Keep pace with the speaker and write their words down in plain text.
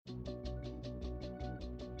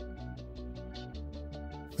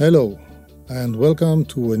Hello, and welcome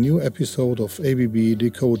to a new episode of ABB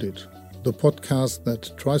Decoded, the podcast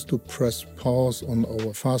that tries to press pause on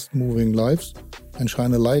our fast-moving lives and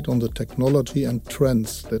shine a light on the technology and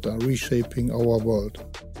trends that are reshaping our world.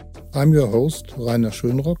 I'm your host, Rainer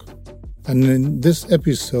Schönrock, and in this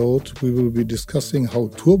episode we will be discussing how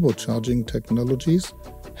turbocharging technologies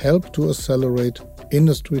help to accelerate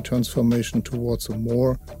industry transformation towards a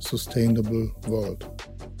more sustainable world.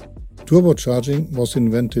 Turbocharging was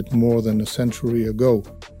invented more than a century ago,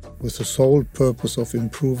 with the sole purpose of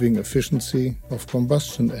improving efficiency of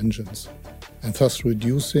combustion engines, and thus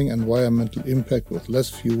reducing environmental impact with less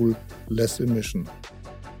fuel, less emission.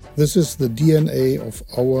 This is the DNA of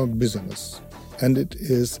our business, and it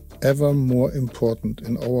is ever more important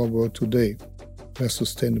in our world today, where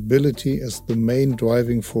sustainability is the main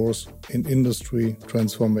driving force in industry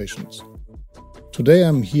transformations. Today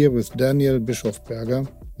I'm here with Daniel Bischofberger,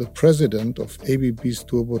 the president of ABB's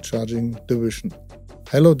turbocharging division.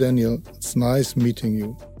 Hello Daniel, it's nice meeting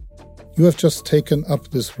you. You have just taken up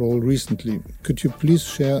this role recently. Could you please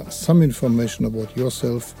share some information about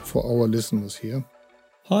yourself for our listeners here?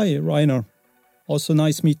 Hi Rainer, also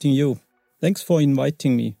nice meeting you. Thanks for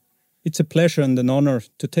inviting me. It's a pleasure and an honor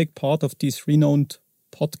to take part of this renowned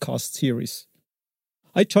podcast series.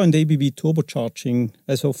 I joined ABB Turbocharging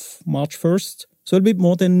as of March 1st, so a bit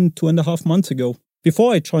more than 2.5 months ago.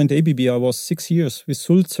 Before I joined ABB, I was 6 years with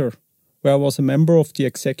Sulzer, where I was a member of the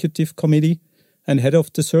executive committee and head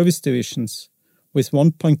of the service divisions, with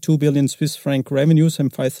 1.2 billion Swiss franc revenues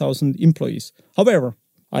and 5,000 employees. However,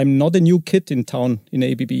 I'm not a new kid in town in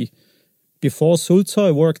ABB. Before Sulzer,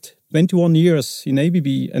 I worked 21 years in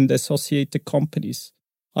ABB and associated companies.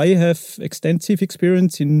 I have extensive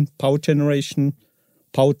experience in power generation,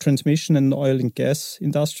 power transmission and oil and gas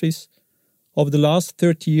industries. Over the last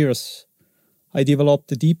 30 years, I developed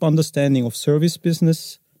a deep understanding of service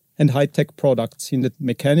business and high-tech products in the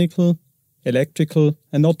mechanical, electrical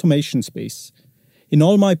and automation space. In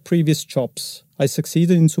all my previous jobs, I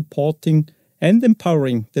succeeded in supporting and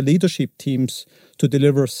empowering the leadership teams to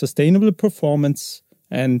deliver sustainable performance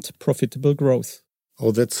and profitable growth.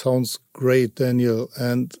 Oh, that sounds great, Daniel.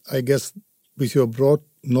 And I guess with your broad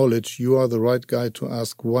knowledge, you are the right guy to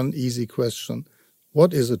ask one easy question.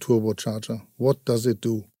 What is a turbocharger? What does it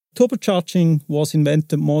do? Turbocharging was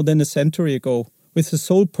invented more than a century ago with the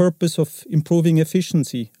sole purpose of improving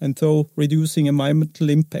efficiency and thus reducing environmental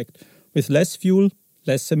impact with less fuel,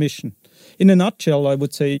 less emission. In a nutshell, I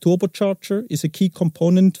would say turbocharger is a key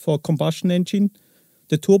component for a combustion engine.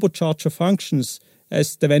 The turbocharger functions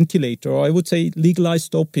as the ventilator, or I would say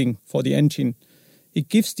legalized doping for the engine. It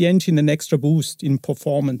gives the engine an extra boost in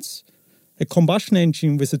performance. A combustion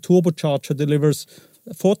engine with a turbocharger delivers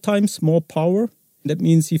 4 times more power. That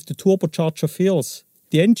means if the turbocharger fails,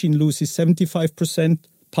 the engine loses 75%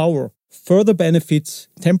 power. Further benefits,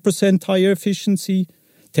 10% higher efficiency,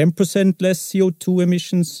 10% less CO2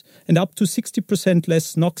 emissions, and up to 60%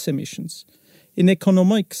 less NOx emissions. In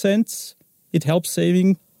economic sense, it helps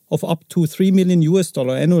saving of up to $3 million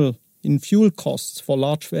annual in fuel costs for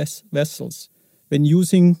large vessels when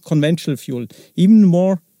using conventional fuel, even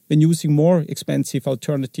more when using more expensive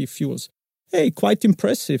alternative fuels. Hey, quite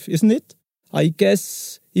impressive, isn't it? I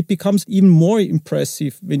guess it becomes even more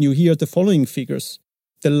impressive when you hear the following figures.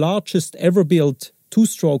 The largest ever built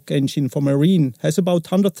 2-stroke engine for marine has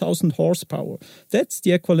about 100,000 horsepower. That's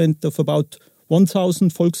the equivalent of about 1,000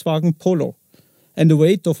 Volkswagen Polo and a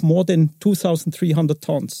weight of more than 2,300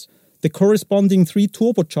 tons. The corresponding 3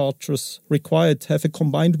 turbochargers required have a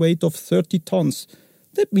combined weight of 30 tons.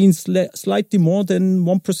 That means slightly more than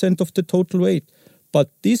 1% of the total weight.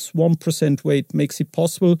 But this 1% weight makes it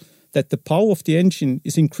possible that the power of the engine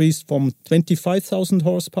is increased from 25,000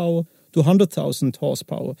 horsepower to 100,000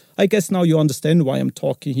 horsepower. I guess now you understand why I'm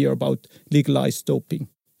talking here about legalized doping.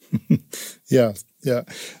 Yeah.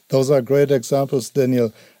 Those are great examples,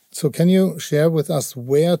 Daniel. So can you share with us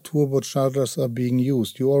where turbochargers are being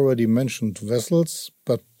used? You already mentioned vessels,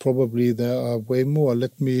 but probably there are way more.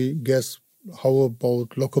 Let me guess, how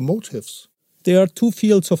about locomotives? There are 2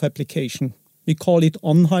 fields of application. We call it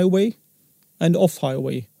on-highway and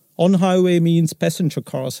off-highway. On-highway means passenger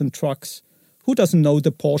cars and trucks. Who doesn't know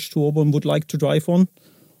the Porsche Turbo and would like to drive one?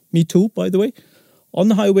 Me too, by the way.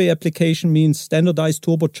 On-highway application means standardized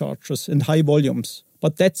turbochargers and high volumes.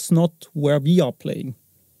 But that's not where we are playing.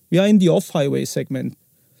 We are in the off-highway segment.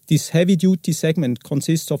 This heavy-duty segment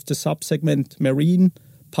consists of the sub-segment marine,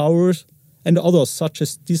 power, and others such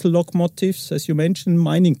as diesel locomotives, as you mentioned,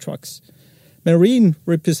 mining trucks. Marine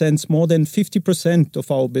represents more than 50%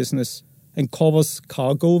 of our business and covers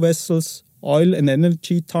cargo vessels, oil and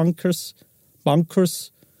energy tankers, bunkers,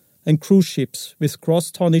 and cruise ships with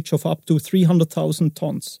gross tonnage of up to 300,000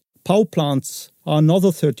 tons. Power plants are another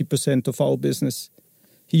 30% of our business.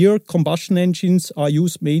 Here, combustion engines are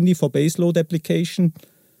used mainly for baseload application,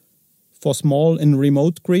 for small and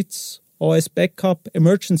remote grids, or as backup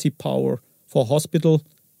emergency power for hospital,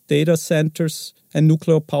 data centers, and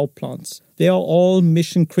nuclear power plants. They are all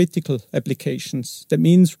mission-critical applications. That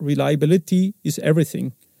means reliability is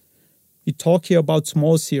everything. We talk here about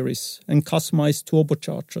small series and customized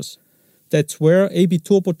turbochargers. That's where AB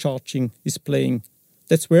turbocharging is playing.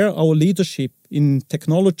 That's where our leadership in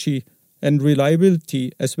technology and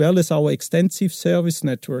reliability, as well as our extensive service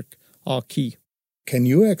network, are key. Can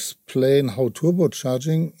you explain how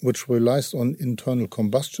turbocharging, which relies on internal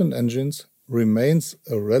combustion engines, remains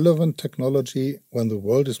a relevant technology when the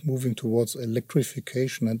world is moving towards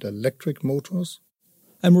electrification and electric motors?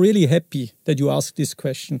 I'm really happy that you asked this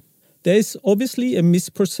question. There is obviously a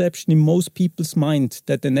misperception in most people's mind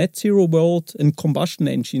that the net zero world and combustion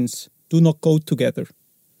engines do not go together.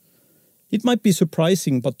 It might be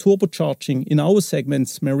surprising, but turbocharging in our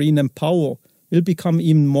segments, marine and power, will become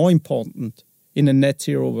even more important in a net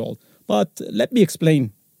zero world. But let me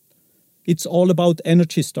explain. It's all about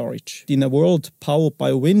energy storage. In a world powered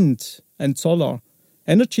by wind and solar,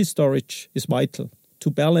 energy storage is vital to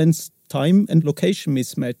balance time and location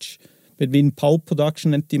mismatch between power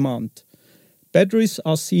production and demand. Batteries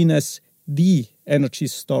are seen as the energy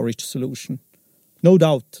storage solution. No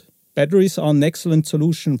doubt, batteries are an excellent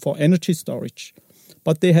solution for energy storage,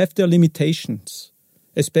 but they have their limitations,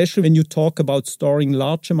 especially when you talk about storing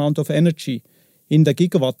large amount of energy in the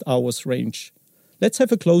gigawatt hours range. Let's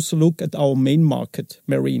have a closer look at our main market,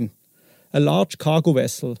 marine. A large cargo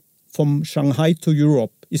vessel from Shanghai to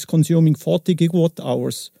Europe is consuming 40 gigawatt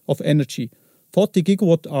hours of energy. 40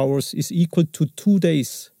 gigawatt hours is equal to 2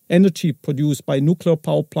 days energy produced by nuclear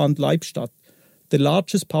power plant Leibstadt, the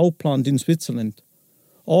largest power plant in Switzerland,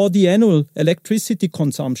 or the annual electricity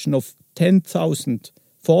consumption of 10,000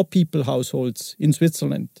 four-people households in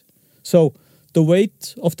Switzerland. So, the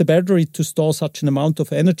weight of the battery to store such an amount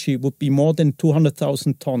of energy would be more than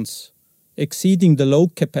 200,000 tons, exceeding the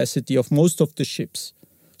load capacity of most of the ships.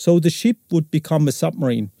 So the ship would become a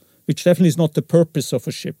submarine, which definitely is not the purpose of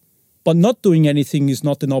a ship. But not doing anything is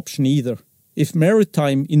not an option either. If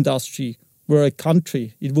maritime industry were a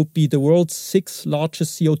country, it would be the world's 6th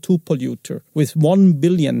largest CO2 polluter, with 1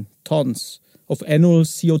 billion tons of annual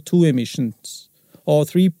CO2 emissions, or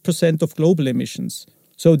 3% of global emissions.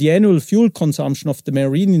 So the annual fuel consumption of the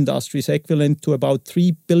marine industry is equivalent to about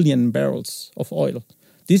 3 billion barrels of oil.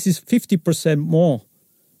 This is 50% more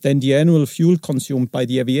than the annual fuel consumed by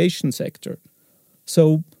the aviation sector.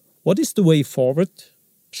 So what is the way forward?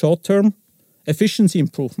 Short term, efficiency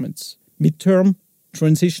improvements. Mid-term,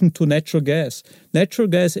 transition to natural gas. Natural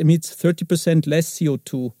gas emits 30% less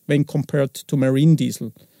CO2 when compared to marine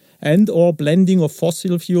diesel, and or blending of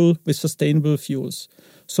fossil fuel with sustainable fuels.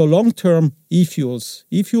 So long-term, e-fuels.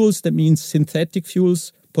 E-fuels, that means synthetic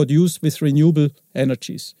fuels produced with renewable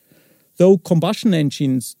energies. Though combustion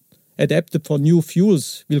engines adapted for new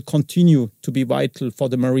fuels will continue to be vital for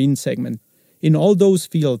the marine segment. In all those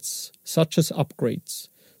fields, such as upgrades,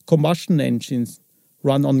 combustion engines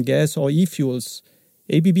run on gas or e-fuels,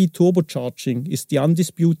 ABB turbocharging is the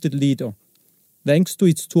undisputed leader, thanks to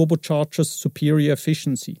its turbocharger's superior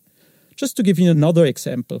efficiency. Just to give you another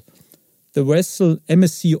example, the vessel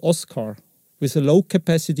MSC Oscar, with a load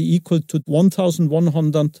capacity equal to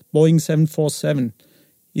 1,100 Boeing 747,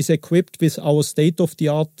 is equipped with our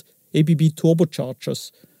state-of-the-art ABB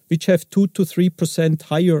turbochargers, which have 2 to 3%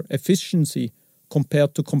 higher efficiency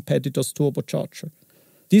compared to competitors' turbocharger.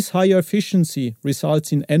 This higher efficiency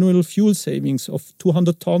results in annual fuel savings of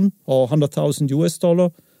 200 ton or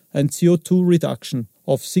 $100,000 and CO2 reduction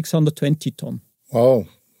of 620 ton. Wow,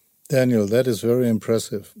 Daniel, that is very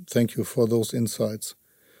impressive. Thank you for those insights.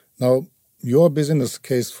 Now, your business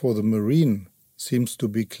case for the marine seems to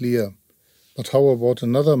be clear. But how about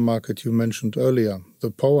another market you mentioned earlier,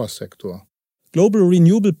 the power sector? Global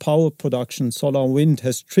renewable power production, solar and wind,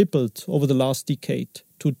 has tripled over the last decade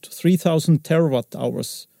to 3,000 terawatt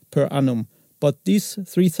hours per annum. But these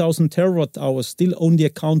 3,000 terawatt hours still only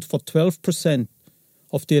account for 12%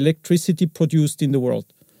 of the electricity produced in the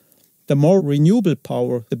world. The more renewable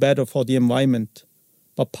power, the better for the environment.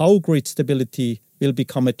 But power grid stability will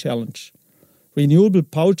become a challenge. Renewable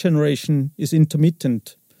power generation is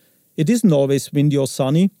intermittent. It isn't always windy or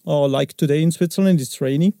sunny, or like today in Switzerland, it's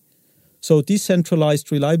rainy. So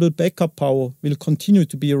decentralized, reliable backup power will continue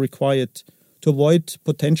to be required to avoid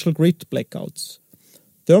potential grid blackouts.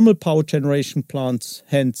 Thermal power generation plants,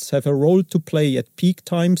 hence, have a role to play at peak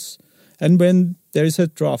times And when there is a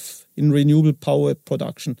trough in renewable power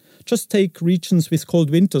production, just take regions with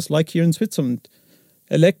cold winters like here in Switzerland.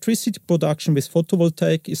 Electricity production with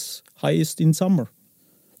photovoltaic is highest in summer,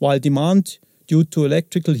 while demand due to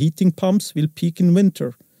electrical heating pumps will peak in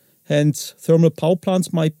winter. Hence, thermal power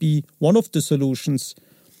plants might be one of the solutions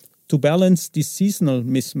to balance this seasonal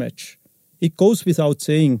mismatch. It goes without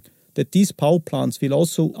saying that these power plants will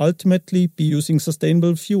also ultimately be using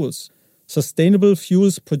sustainable fuels. Sustainable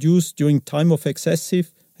fuels produced during time of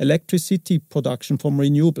excessive electricity production from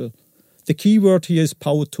renewable. The key word here is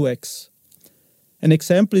Power to X. An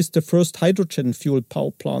example is the first hydrogen fuel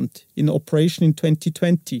power plant in operation in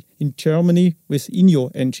 2020 in Germany with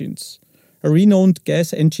INNIO engines, a renowned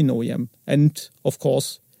gas engine OEM, and, of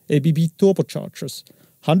course, ABB turbochargers,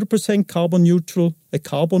 100% carbon neutral, a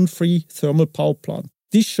carbon-free thermal power plant.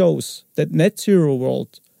 This shows that net zero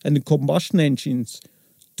world and the combustion engines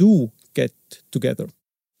do get together.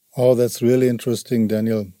 Oh, that's really interesting,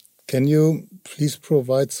 Daniel. Can you please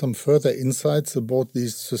provide some further insights about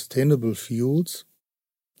these sustainable fuels?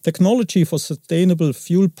 Technology for sustainable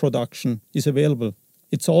fuel production is available.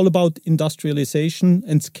 It's all about industrialization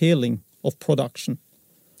and scaling of production.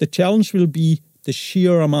 The challenge will be the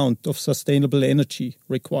sheer amount of sustainable energy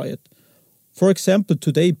required. For example,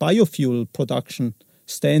 today biofuel production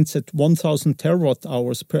stands at 1,000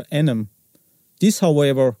 terawatt-hours per annum. This,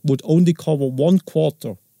 however, would only cover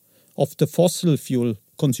 1/4 of the fossil fuel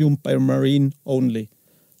consumed by marine only,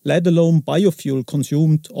 let alone biofuel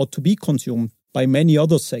consumed or to be consumed by many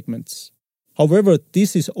other segments. However,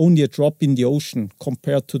 this is only a drop in the ocean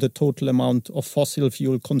compared to the total amount of fossil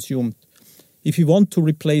fuel consumed. If we want to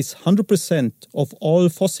replace 100% of all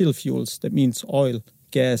fossil fuels, that means oil,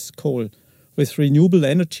 gas, coal, with renewable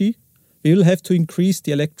energy, we will have to increase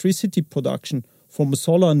the electricity production from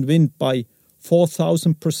solar and wind by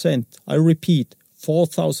 4,000%. I repeat,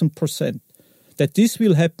 4,000%. That this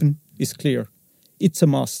will happen is clear. It's a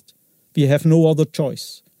must. We have no other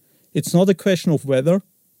choice. It's not a question of whether,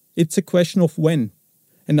 it's a question of when.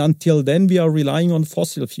 And until then we are relying on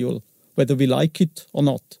fossil fuel, whether we like it or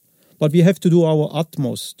not. But we have to do our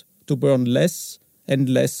utmost to burn less and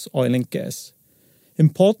less oil and gas.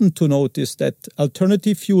 Important to note is that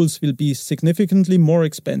alternative fuels will be significantly more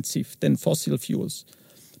expensive than fossil fuels.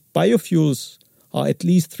 Biofuels are at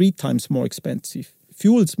least 3 times more expensive.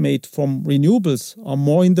 Fuels made from renewables are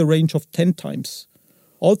more in the range of 10 times.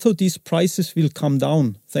 Although these prices will come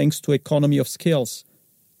down thanks to economy of scales,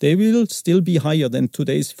 they will still be higher than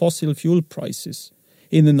today's fossil fuel prices.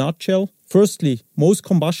 In a nutshell, firstly, most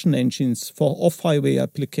combustion engines for off-highway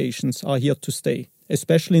applications are here to stay,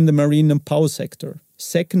 especially in the marine and power sector.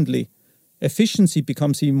 Secondly, efficiency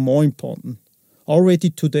becomes even more important. Already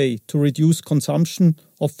today, to reduce consumption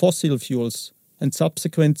of fossil fuels and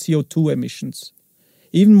subsequent CO2 emissions.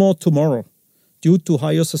 Even more tomorrow, due to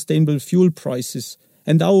higher sustainable fuel prices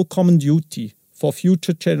and our common duty for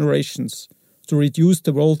future generations to reduce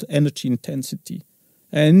the world energy intensity.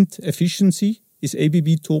 And efficiency is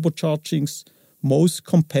ABB Turbocharging's most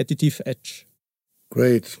competitive edge.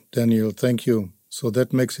 Great, Daniel, thank you. So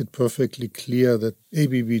that makes it perfectly clear that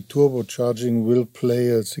ABB Turbocharging will play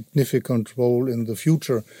a significant role in the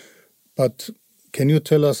future. But can you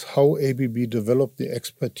tell us how ABB developed the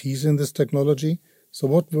expertise in this technology? So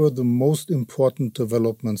what were the most important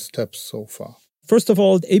development steps so far? First of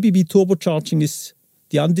all, ABB Turbocharging is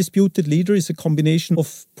the undisputed leader, is a combination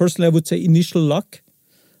of, personally I would say, initial luck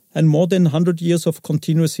and more than 100 years of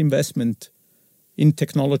continuous investment in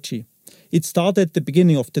technology. It started at the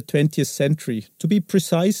beginning of the 20th century, to be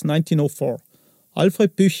precise, 1904.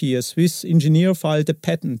 Alfred Büchi, a Swiss engineer, filed a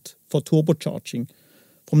patent for turbocharging.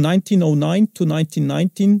 From 1909 to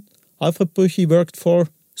 1919, Alfred Büchi worked for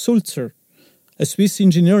Sulzer, a Swiss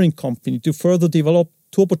engineering company, to further develop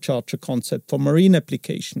turbocharger concept for marine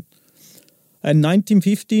application. In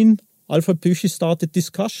 1915, Alfred Büchi started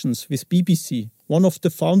discussions with BBC, one of the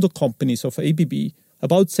founder companies of ABB,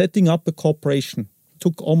 about setting up a corporation. It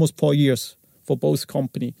took almost 4 years for both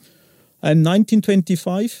companies. And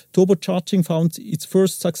 1925, turbocharging found its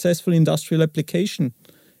first successful industrial application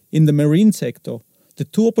in the marine sector. The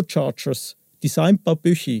turbochargers designed by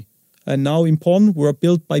Büchi and now in Bonn were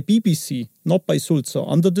built by BBC, not by Sulzer,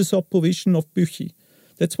 under the supervision of Büchi.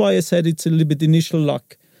 That's why I said it's a little bit initial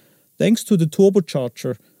luck. Thanks to the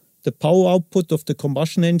turbocharger, the power output of the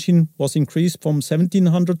combustion engine was increased from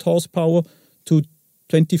 1,700 horsepower to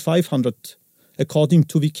 2,500, according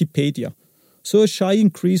to Wikipedia. So a shy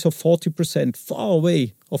increase of 40%, far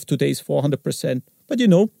away of today's 400%. But you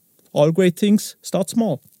know, all great things start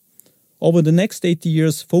small. Over the next 80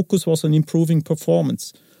 years, focus was on improving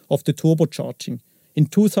performance of the turbocharging. In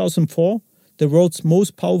 2004, the world's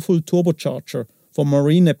most powerful turbocharger for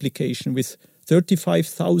marine application with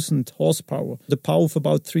 35,000 horsepower, the power of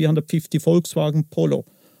about 350 Volkswagen Polo,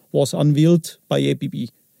 was unveiled by ABB.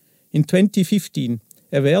 In 2015,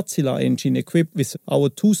 a Wärtsilä engine equipped with our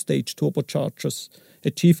two-stage turbochargers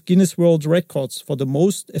achieved Guinness World Records for the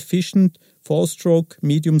most efficient four-stroke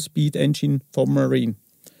medium-speed engine for marine.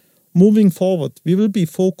 Moving forward, we will be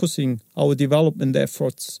focusing our development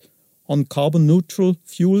efforts on carbon-neutral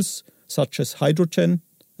fuels such as hydrogen,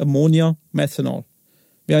 ammonia, methanol.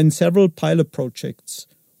 We are in several pilot projects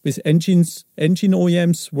with engine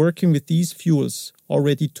OEMs working with these fuels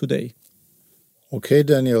already today. Okay,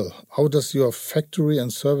 Daniel, how does your factory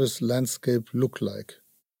and service landscape look like?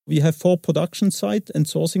 We have 4 production sites and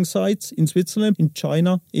sourcing sites in Switzerland, in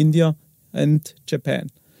China, India, and Japan.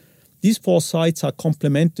 These 4 sites are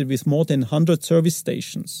complemented with more than 100 service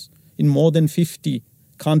stations in more than 50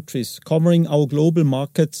 countries, covering our global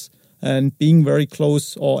markets and being very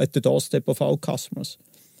close or at the doorstep of our customers.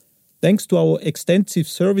 Thanks to our extensive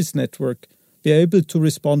service network, we are able to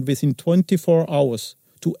respond within 24 hours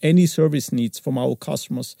to any service needs from our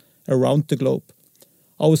customers around the globe.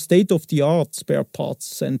 Our state-of-the-art spare parts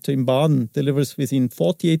center in Baden delivers within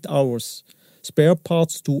 48 hours spare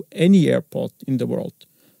parts to any airport in the world.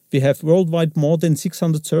 We have worldwide more than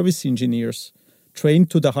 600 service engineers trained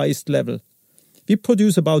to the highest level. We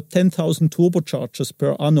produce about 10,000 turbochargers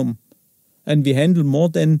per annum, and we handle more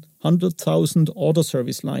than 100,000 order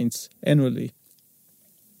service lines annually.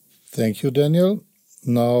 Thank you, Daniel.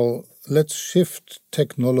 Now, let's shift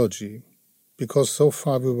technology, because so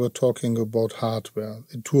far we were talking about hardware,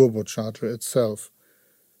 the turbocharger itself.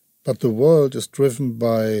 But the world is driven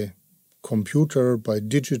by computer, by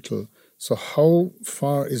digital. So how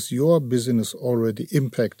far is your business already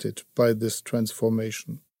impacted by this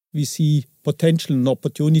transformation? We see potential and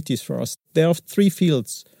opportunities for us. There are 3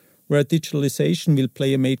 fields where digitalization will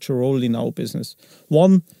play a major role in our business.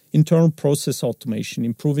 1, internal process automation,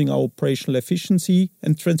 improving our operational efficiency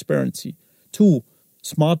and transparency. 2,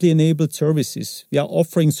 smartly enabled services. We are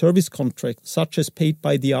offering service contracts such as paid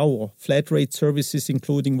by the hour, flat rate services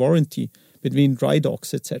including warranty between dry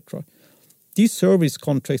docks, etc. These service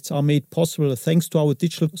contracts are made possible thanks to our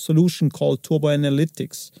digital solution called Turbo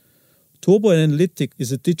Analytics. Turbo Analytics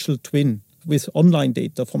is a digital twin with online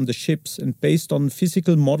data from the ships and based on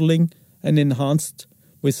physical modeling and enhanced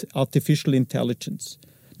with artificial intelligence.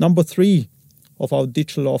 Number 3 of our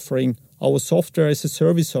digital offering, our software as a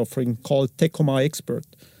service offering called Tekomar Expert,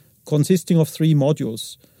 consisting of 3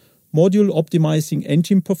 modules. Module optimizing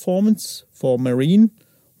engine performance for marine.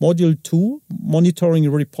 Module 2, monitoring,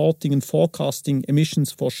 reporting and forecasting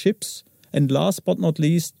emissions for ships. And last but not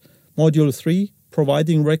least, Module 3,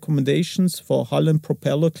 providing recommendations for hull and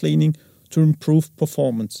propeller cleaning to improve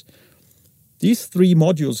performance. These 3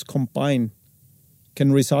 modules combined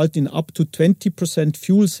can result in up to 20%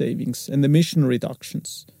 fuel savings and emission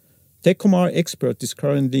reductions. Tekomar Expert is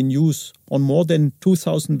currently in use on more than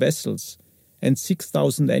 2,000 vessels and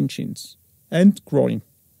 6,000 engines, and growing.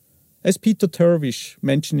 As Peter Terwiesch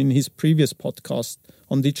mentioned in his previous podcast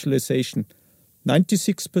on digitalization,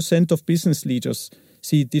 96% of business leaders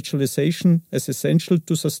see digitalization as essential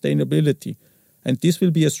to sustainability, and this will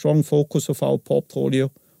be a strong focus of our portfolio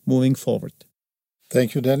moving forward.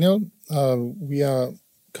 Thank you, Daniel. We are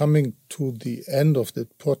coming to the end of the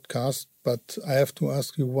podcast, but I have to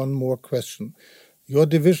ask you one more question. Your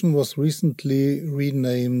division was recently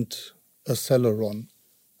renamed Aceleron.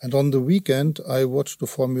 And on the weekend, I watched the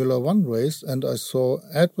Formula One race and I saw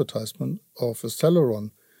advertisement of Aceleron.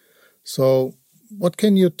 So what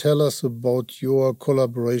can you tell us about your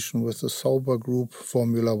collaboration with the Sauber Group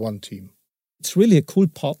Formula One team? It's really a cool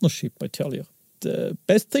partnership, I tell you. The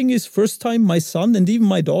best thing is first time my son and even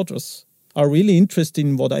my daughters are really interested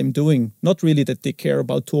in what I'm doing. Not really that they care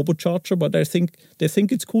about turbocharger, but they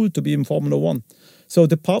think it's cool to be in Formula One. So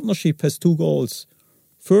the partnership has 2 goals.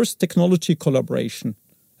 First, technology collaboration.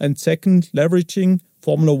 And second, leveraging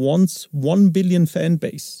Formula One's 1 billion fan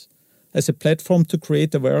base as a platform to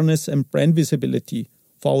create awareness and brand visibility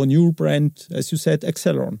for our new brand, as you said,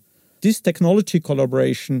 Aceleron. This technology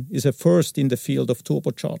collaboration is a first in the field of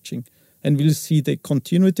turbocharging and will see the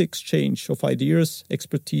continued exchange of ideas,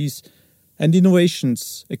 expertise, and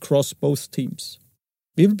innovations across both teams.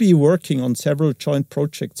 We will be working on several joint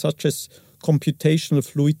projects such as computational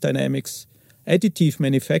fluid dynamics, additive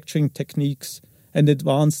manufacturing techniques, and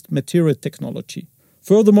advanced material technology.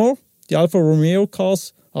 Furthermore, the Alfa Romeo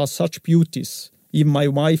cars are such beauties, even my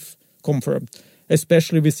wife confirmed,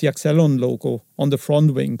 especially with the Aceleron logo on the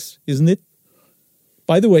front wings, isn't it?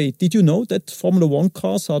 By the way, did you know that Formula One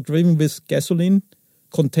cars are driven with gasoline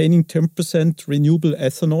containing 10% renewable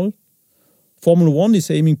ethanol? Formula One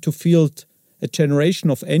is aiming to field a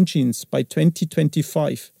generation of engines by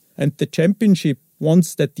 2025, and the championship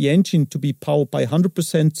wants that the engine to be powered by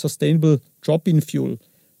 100% sustainable drop-in fuel,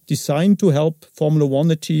 designed to help Formula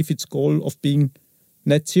One achieve its goal of being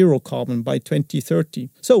net zero carbon by 2030.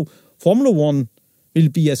 So, Formula One will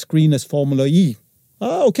be as green as Formula E.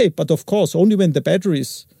 Okay, but of course, only when the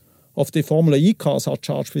batteries of the Formula E cars are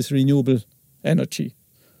charged with renewable energy.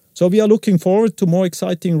 So we are looking forward to more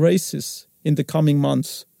exciting races in the coming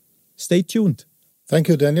months. Stay tuned. Thank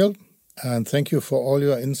you, Daniel, and thank you for all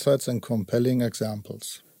your insights and compelling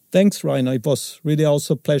examples. Thanks, Rainer. It was really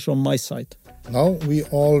also a pleasure on my side. Now we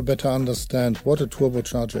all better understand what a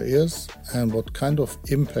turbocharger is and what kind of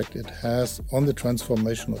impact it has on the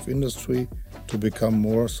transformation of industry to become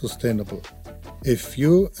more sustainable. If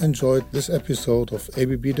you enjoyed this episode of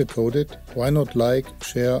ABB Decoded, why not like,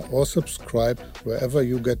 share or subscribe wherever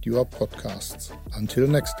you get your podcasts. Until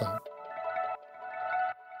next time.